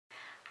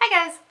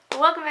Hi guys,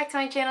 welcome back to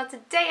my channel.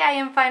 Today I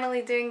am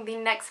finally doing the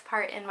next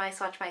part in my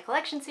Swatch My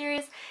Collection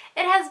series.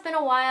 It has been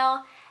a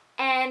while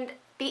and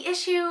the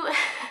issue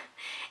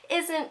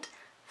isn't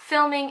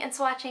filming and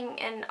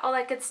swatching and all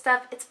that good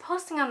stuff, it's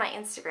posting on my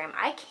Instagram.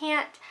 I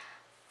can't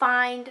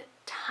find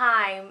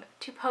time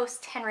to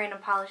post 10 random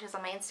polishes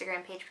on my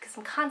Instagram page because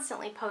I'm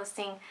constantly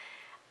posting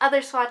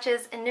other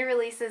swatches and new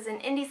releases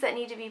and indies that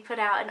need to be put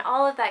out and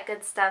all of that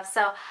good stuff.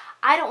 So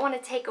I don't want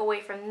to take away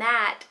from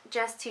that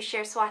just to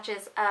share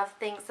swatches of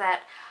things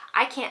that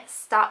I can't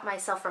stop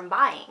myself from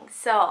buying.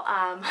 So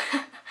I'm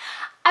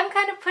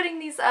kind of putting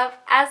these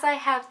up as I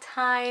have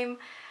time,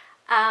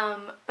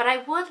 but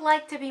I would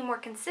like to be more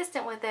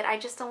consistent with it. I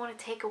just don't want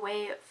to take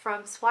away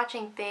from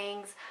swatching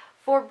things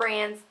for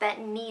brands that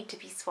need to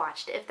be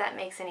swatched, if that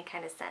makes any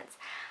kind of sense.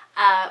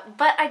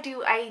 But I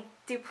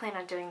do plan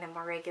on doing them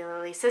more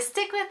regularly, so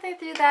stick with me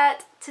through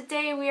that.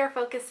 Today we are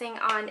focusing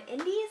on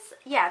indies.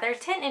 Yeah, there are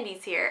 10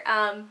 indies here.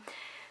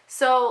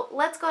 So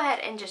let's go ahead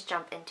and just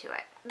jump into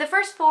it. The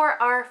first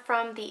 4 are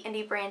from the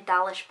indie brand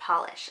Swatch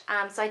Polish.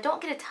 So I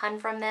don't get a ton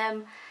from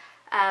them,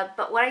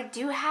 but what I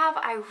do have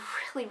I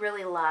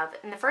really love.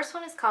 And the first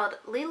one is called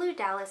Lilu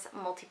Dallas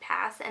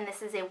Multipass, and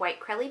this is a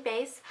white Crelly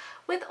base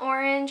with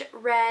orange,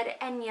 red,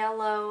 and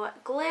yellow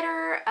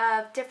glitter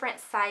of different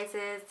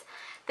sizes.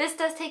 This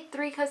does take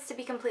 3 coats to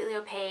be completely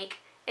opaque.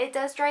 It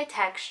does dry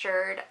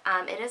textured.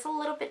 It is a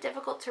little bit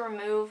difficult to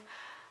remove,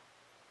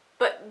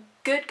 but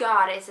good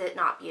God, is it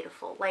not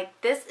beautiful. Like,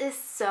 this is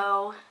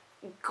so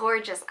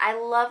gorgeous. I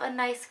love a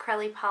nice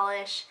Crelly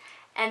polish,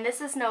 and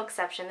this is no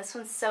exception. This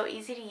one's so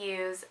easy to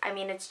use. I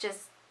mean,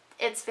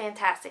 it's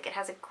fantastic. It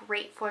has a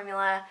great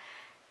formula.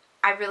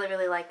 I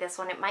really like this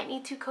one. It might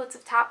need 2 coats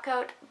of top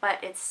coat,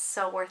 but it's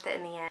so worth it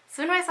in the end.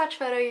 So in my swatch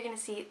photo, you're going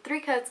to see 3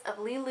 coats of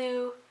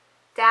Lilu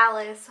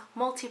Dallas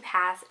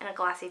Multipass and a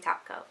glossy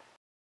top coat.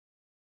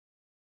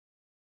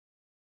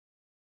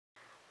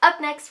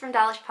 Up next from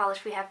Swatch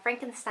Polish we have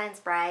Frankenstein's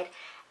Bride,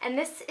 and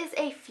this is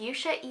a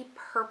fuchsia-y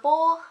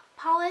purple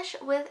polish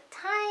with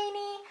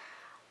tiny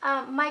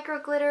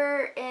micro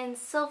glitter in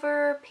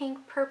silver,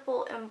 pink,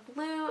 purple, and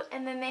blue,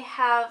 and then they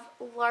have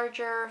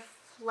larger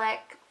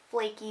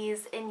flakies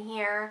in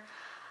here.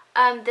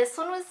 This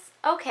one was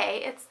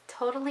okay. It's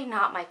totally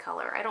not my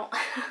color. I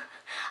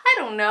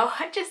don't know.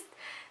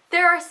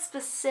 There are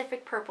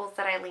specific purples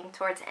that I lean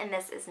towards, and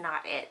this is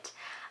not it.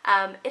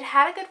 It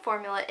had a good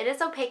formula. It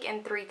is opaque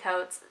in 3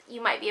 coats.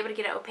 You might be able to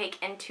get it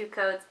opaque in 2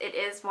 coats. It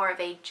is more of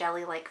a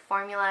jelly-like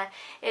formula.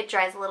 It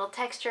dries a little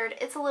textured.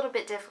 It's a little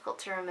bit difficult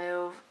to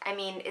remove. I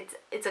mean,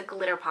 it's a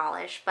glitter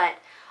polish, but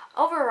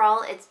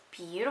overall it's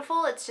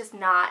beautiful. It's just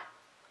not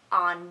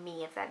on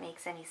me, if that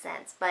makes any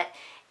sense. But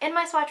in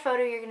my swatch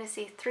photo, you're going to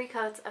see 3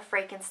 coats of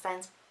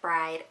Frankenstein's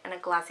Bride and a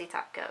glossy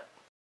top coat.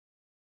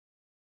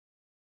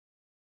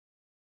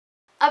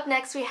 Up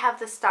next we have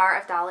the star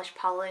of Swatch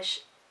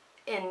Polish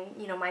in,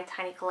 my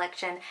tiny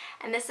collection,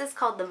 and this is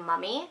called the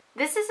Mummy.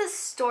 This is a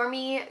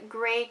stormy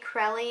gray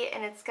Crelly,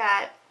 and it's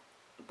got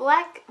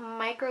black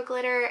micro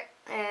glitter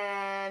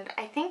and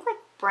I think like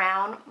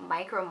brown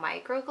micro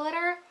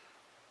glitter.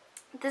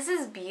 This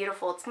is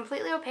beautiful. It's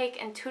completely opaque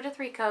in 2 to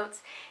 3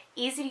 coats,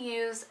 easy to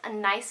use, a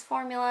nice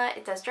formula.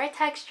 It does dry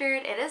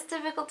textured. It is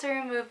difficult to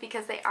remove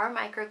because they are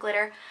micro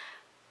glitter.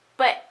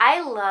 But I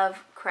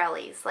love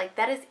Crellys. Like,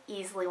 that is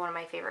easily one of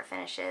my favorite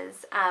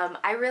finishes.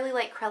 I really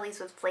like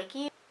Crellys with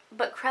flaky,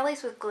 but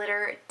Crellys with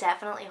glitter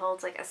definitely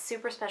holds like a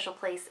super special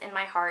place in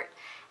my heart,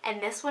 and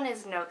this one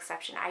is no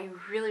exception. I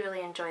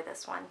really enjoy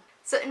this one.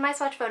 So in my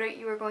swatch photo,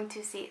 you are going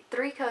to see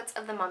 3 coats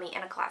of the Mummy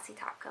and a glossy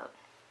top coat.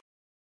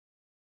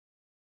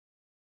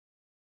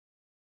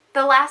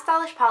 The last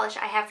Swatch polish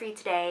I have for you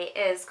today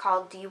is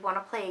called Do You Want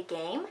to Play a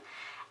Game?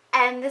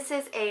 And this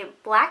is a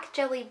black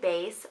jelly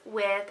base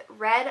with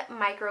red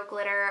micro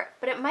glitter,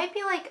 but it might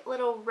be like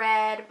little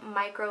red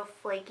micro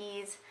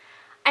flakies.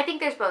 I think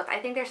there's both. I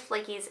think there's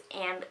flakies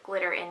and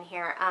glitter in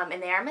here,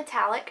 and they are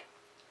metallic.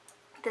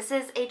 This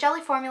is a jelly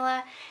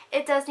formula.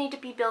 It does need to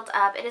be built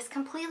up. It is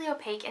completely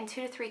opaque in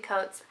 2 to 3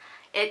 coats.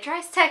 It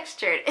dries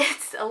textured.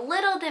 It's a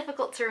little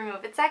difficult to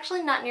remove. It's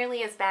actually not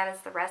nearly as bad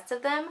as the rest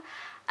of them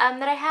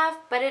that I have,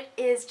 but it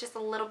is just a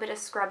little bit of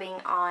scrubbing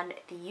on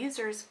the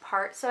user's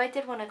part, so I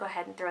did want to go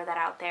ahead and throw that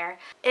out there.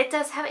 It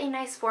does have a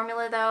nice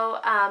formula though.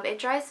 It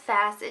dries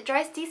fast. It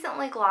dries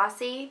decently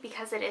glossy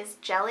because it is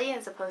jelly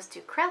as opposed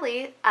to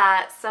Crelly,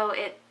 so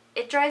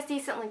it dries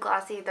decently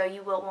glossy, though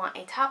you will want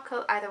a top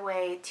coat either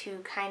way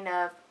to kind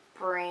of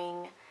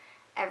bring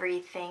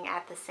everything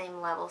at the same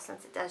level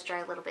since it does dry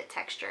a little bit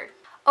textured.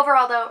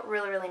 Overall though,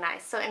 really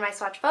nice. So in my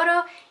swatch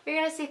photo, you're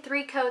going to see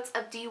 3 coats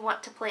of Do You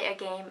Want to Play a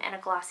Game and a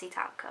glossy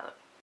top coat.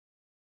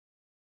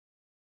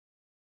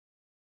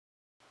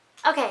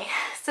 Okay,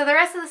 so the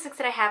rest of the 6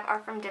 that I have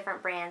are from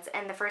different brands,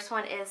 and the first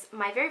one is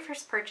my very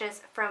first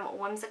purchase from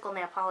Whimsical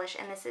Nail Polish,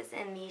 and this is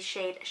in the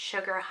shade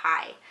Sugar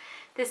High.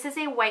 This is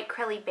a white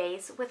Crelly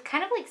base with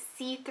kind of like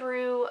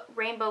see-through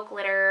rainbow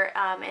glitter,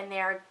 and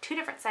there are 2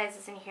 different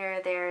sizes in here.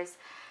 There's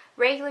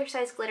regular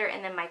size glitter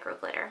and then micro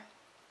glitter.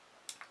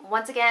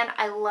 Once again,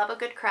 I love a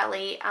good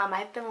Crelly.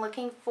 I've been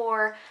looking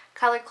for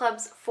color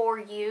clubs for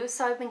you,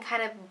 so I've been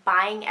kind of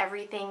buying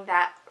everything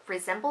that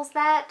resembles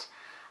that.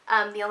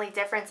 The only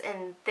difference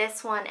in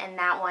this one and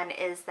that one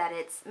is that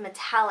it's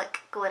metallic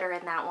glitter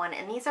in that one,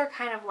 and these are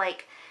kind of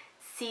like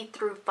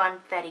see-through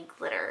funfetti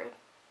glitter.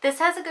 This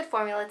has a good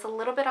formula. It's a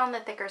little bit on the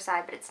thicker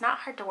side, but it's not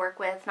hard to work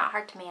with, not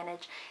hard to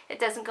manage. It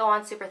doesn't go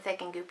on super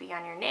thick and goopy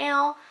on your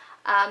nail.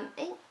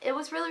 It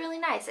was really, really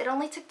nice. It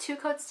only took 2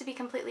 coats to be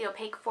completely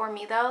opaque for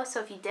me though, so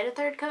if you did a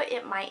 3rd coat,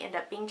 it might end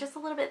up being just a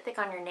little bit thick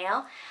on your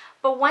nail.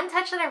 But one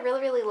touch that I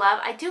really, really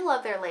love, I do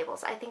love their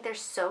labels. I think they're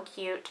so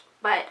cute,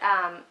 but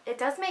it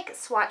does make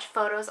swatch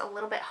photos a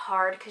little bit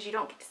hard because you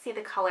don't get to see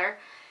the color.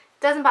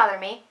 Doesn't bother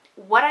me.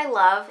 What I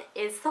love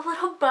is the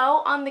little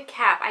bow on the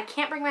cap. I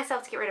can't bring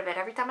myself to get rid of it.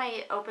 Every time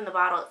I open the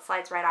bottle, it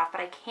slides right off,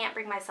 but I can't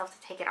bring myself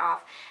to take it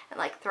off and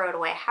like throw it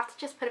away. I have to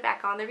just put it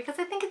back on there because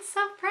I think it's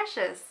so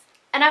precious.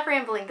 Enough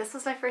rambling. This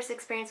was my first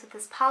experience with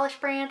this polish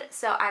brand,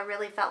 so I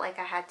really felt like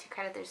I had to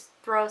kind of just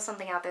throw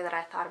something out there that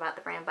I thought about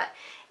the brand. But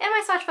in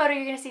my swatch photo,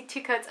 you're going to see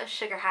 2 coats of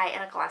Sugar High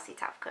and a glossy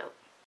top coat.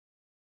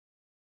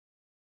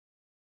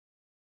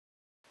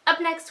 Up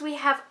next, we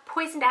have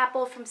Poisoned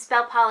Apple from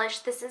Spell Polish.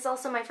 This is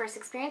also my first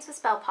experience with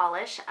Spell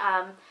Polish.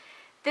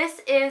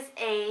 This is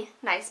a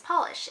nice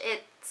polish.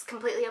 It's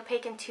completely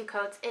opaque in 2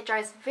 coats. It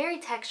dries very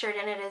textured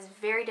and it is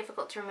very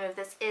difficult to remove.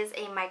 This is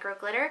a micro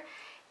glitter.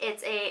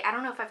 It's a, I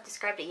don't know if I've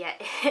described it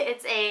yet.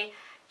 It's a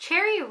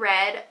cherry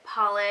red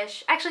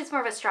polish. Actually, it's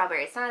more of a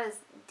strawberry. It's not as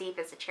deep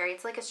as a cherry.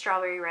 It's like a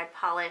strawberry red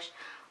polish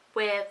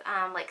with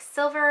like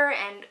silver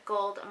and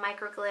gold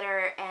micro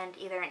glitter and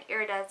either an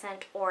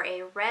iridescent or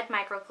a red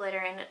micro glitter,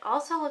 and it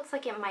also looks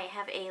like it might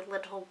have a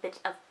little bit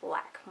of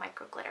black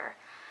micro glitter.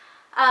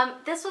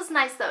 This was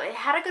nice though. It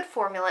had a good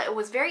formula. It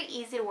was very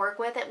easy to work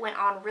with. It went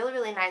on really,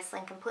 really nicely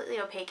and completely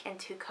opaque in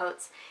 2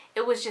 coats.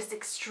 It was just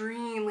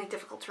extremely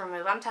difficult to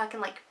remove. I'm talking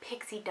like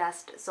pixie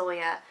dust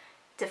Zoya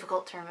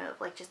difficult to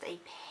remove, like just a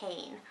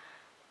pain,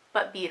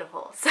 but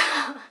beautiful.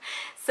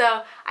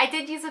 So I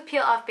did use a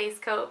peel off base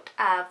coat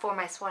for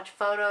my swatch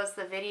photos.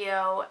 The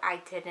video I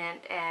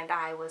didn't, and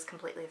I was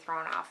completely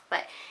thrown off.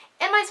 But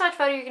in my swatch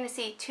photo, you're going to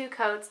see 2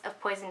 coats of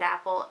Poisoned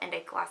Apple and a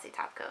glossy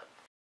top coat.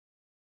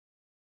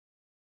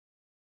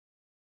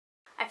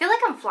 I feel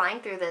like I'm flying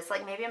through this,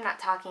 like maybe I'm not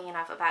talking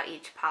enough about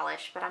each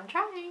polish, but I'm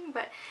trying.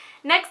 But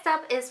next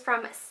up is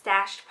from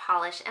Stashed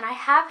Polish, and I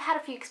have had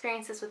a few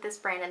experiences with this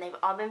brand and they've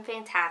all been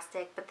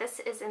fantastic, but this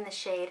is in the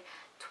shade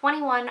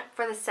 21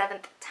 for the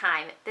 7th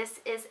time.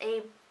 This is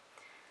a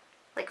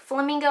like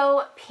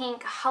flamingo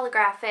pink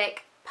holographic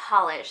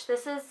polish.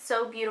 This is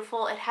so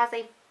beautiful. It has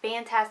a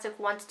fantastic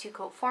 1 to 2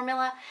 coat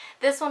formula.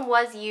 This one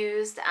was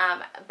used,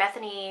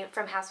 Bethany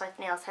from Housewife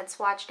Nails had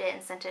swatched it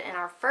and sent it in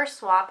our first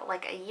swap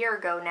like a year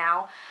ago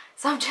now,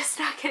 so I'm just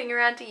not getting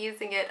around to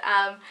using it.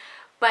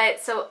 But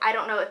so I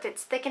don't know if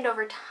it's thickened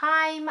over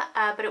time,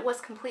 but it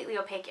was completely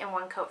opaque in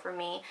 1 coat for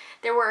me.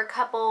 There were a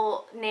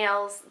couple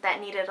nails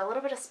that needed a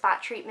little bit of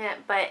spot treatment,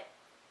 but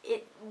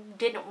it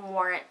didn't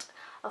warrant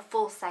a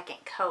full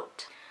 2nd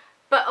coat.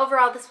 But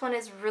overall, this one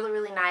is really,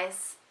 really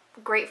nice.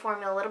 Great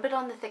formula, a little bit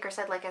on the thicker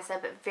side like I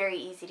said, but very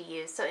easy to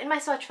use. So in my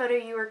swatch photo,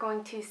 you are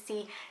going to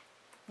see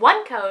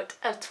 1 coat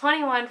of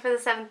 21 for the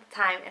 7th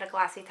time in a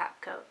glossy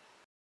top coat.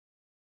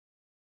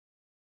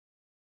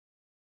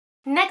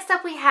 Next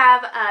up we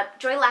have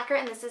Joy Lacquer,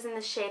 and this is in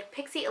the shade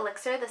Pixie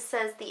Elixir. This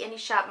says the Indie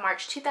Shop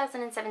March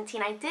 2017.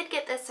 I did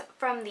get this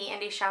from the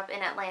Indie Shop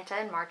in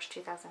Atlanta in March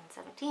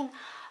 2017.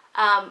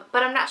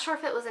 But I'm not sure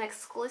if it was an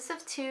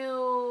exclusive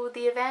to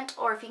the event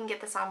or if you can get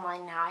this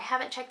online now. I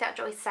haven't checked out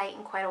Joy's site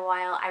in quite a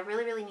while. I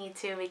really, really need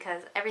to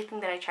because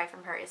everything that I try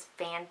from her is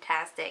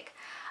fantastic.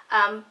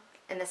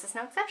 And this is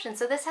no exception.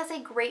 So this has a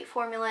great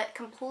formula,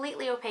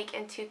 completely opaque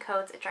in 2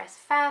 coats. It dries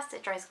fast,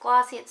 it dries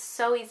glossy, it's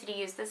so easy to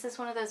use. This is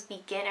one of those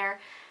beginner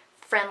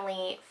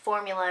friendly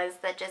formulas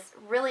that just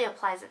really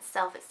applies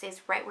itself. It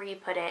stays right where you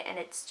put it, and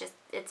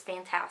it's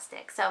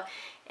fantastic. So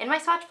in my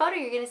swatch photo,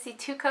 you're going to see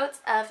 2 coats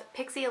of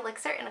Pixie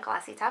Elixir and a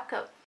glossy top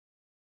coat.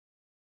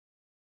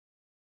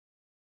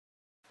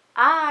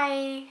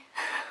 I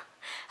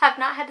have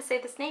not had to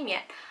say this name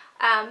yet.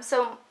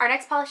 So our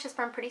next polish is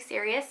from Pretty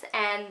Serious,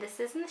 and this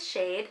is in the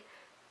shade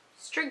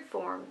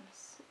Strigformies.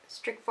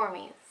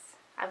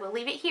 I will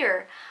leave it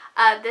here.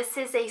 This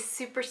is a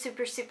super,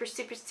 super, super,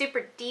 super,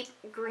 super deep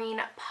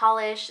green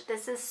polish.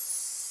 This is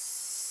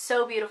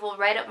so beautiful,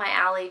 right up my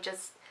alley,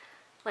 just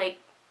like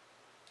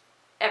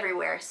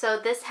everywhere. So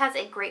this has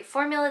a great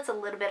formula. It's a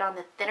little bit on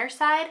the thinner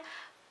side,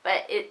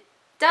 but it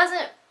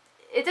doesn't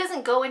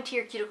go into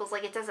your cuticles,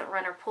 like it doesn't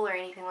run or pull or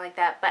anything like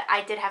that, but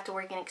I did have to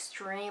work in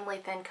extremely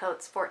thin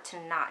coats for it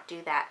to not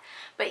do that.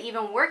 But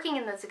even working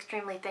in those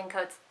extremely thin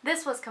coats,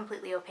 this was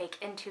completely opaque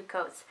in 2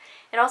 coats.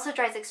 It also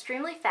dries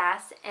extremely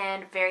fast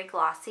and very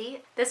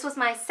glossy. This was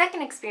my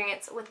 2nd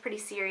experience with Pretty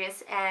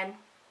Serious, and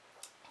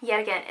yet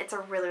again, it's a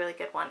really, really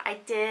good one. I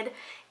did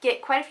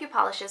get quite a few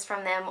polishes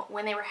from them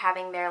when they were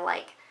having their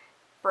like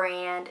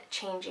brand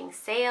changing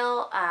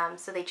sale,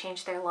 so they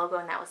changed their logo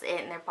and that was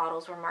it, and their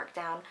bottles were marked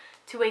down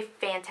to a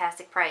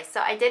fantastic price.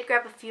 So I did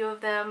grab a few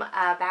of them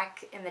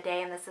back in the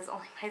day, and this is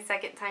only my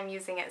second time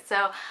using it,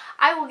 so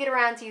I will get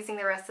around to using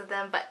the rest of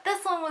them, but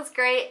this one was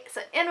great.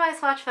 So in my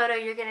swatch photo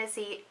you're going to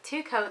see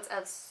 2 coats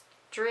of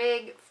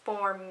Strigforms.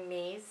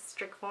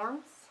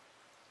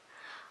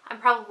 I'm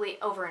probably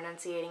over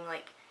enunciating,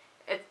 like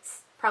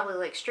it's probably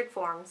like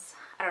Strigforms,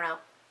 I don't know.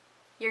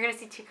 You're going to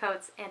see 2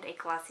 coats and a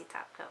glossy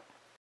top coat.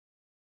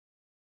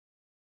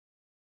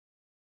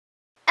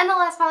 And the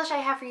last polish I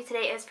have for you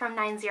today is from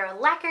 90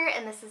 Lacquer,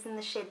 and this is in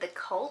the shade The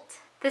Cult.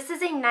 This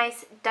is a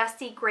nice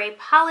dusty gray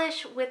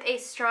polish with a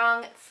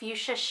strong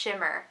fuchsia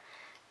shimmer.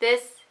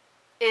 This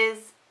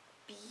is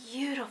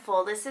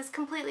beautiful. This is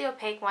completely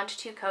opaque, 1 to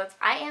 2 coats.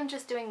 I am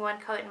just doing 1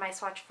 coat in my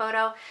swatch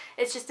photo.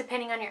 It's just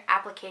depending on your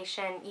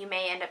application, you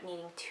may end up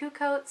needing 2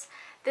 coats.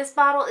 This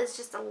bottle is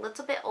just a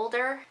little bit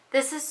older.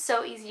 This is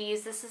so easy to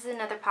use. This is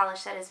another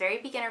polish that is very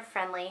beginner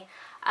friendly.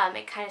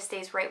 It kind of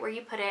stays right where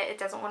you put it. It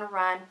doesn't want to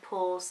run,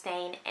 pull,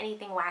 stain,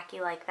 anything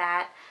wacky like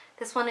that.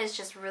 This one is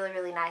just really,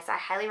 really nice. I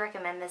highly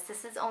recommend this.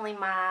 This is only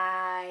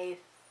my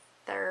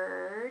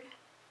 3rd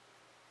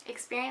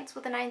experience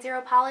with a 90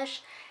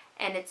 polish,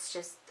 and it's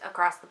just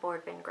across the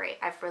board been great.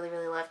 I've really,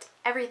 really loved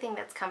everything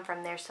that's come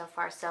from there so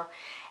far. So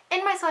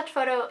in my swatch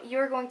photo,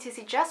 you're going to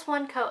see just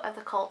 1 coat of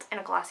The Cult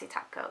and a glossy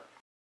top coat.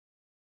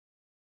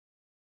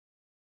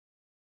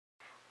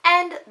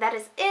 And that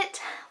is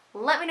it.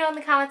 Let me know in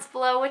the comments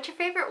below what your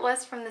favorite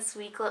was from this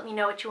week. Let me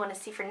know what you want to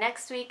see for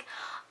next week.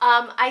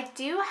 I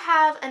do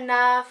have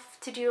enough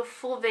to do a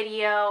full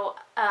video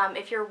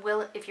if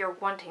you're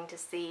wanting to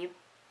see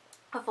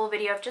a full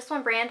video of just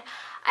 1 brand.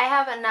 I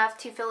have enough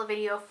to fill a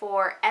video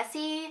for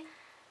Essie,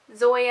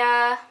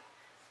 Zoya,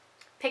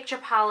 Picture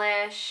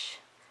Polish,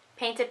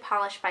 Painted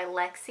Polish by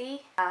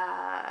Lexi.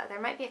 There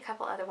might be a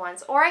couple other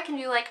ones, or I can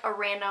do like a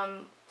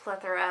random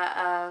plethora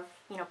of,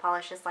 you know,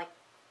 polishes like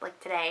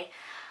today.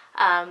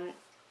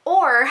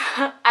 Or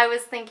I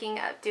was thinking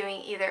of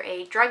doing either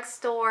a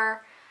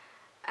drugstore,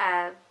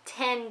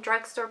 10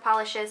 drugstore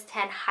polishes,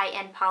 10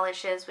 high-end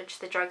polishes, which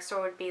the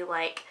drugstore would be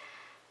like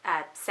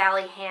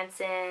Sally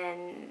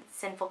Hansen,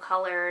 Sinful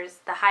Colors.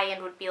 The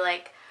high-end would be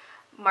like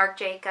Marc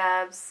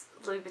Jacobs,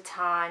 Louis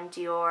Vuitton,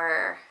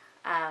 Dior,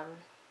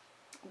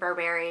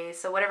 Burberry,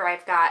 so whatever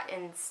I've got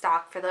in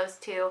stock for those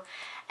 2.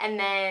 And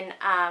then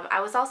I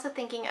was also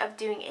thinking of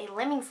doing a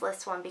Lemmings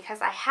list one,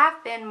 because I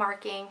have been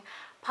marking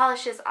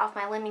polishes off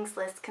my Lemmings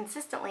list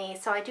consistently,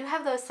 so I do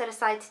have those set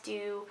aside to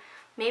do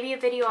maybe a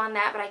video on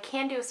that, but I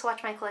can do a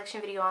Swatch My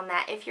Collection video on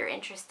that if you're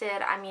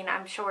interested. I mean,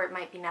 I'm sure it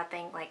might be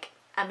nothing like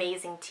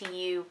amazing to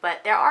you,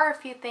 but there are a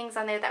few things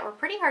on there that were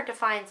pretty hard to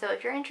find, so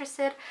if you're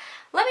interested,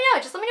 let me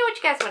know. Just let me know what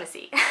you guys want to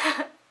see.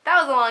 That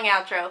was a long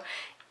outro.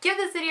 Give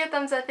this video a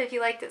thumbs up if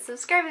you liked it,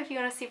 subscribe if you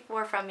want to see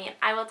more from me, and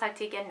I will talk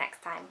to you again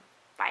next time.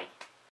 Bye.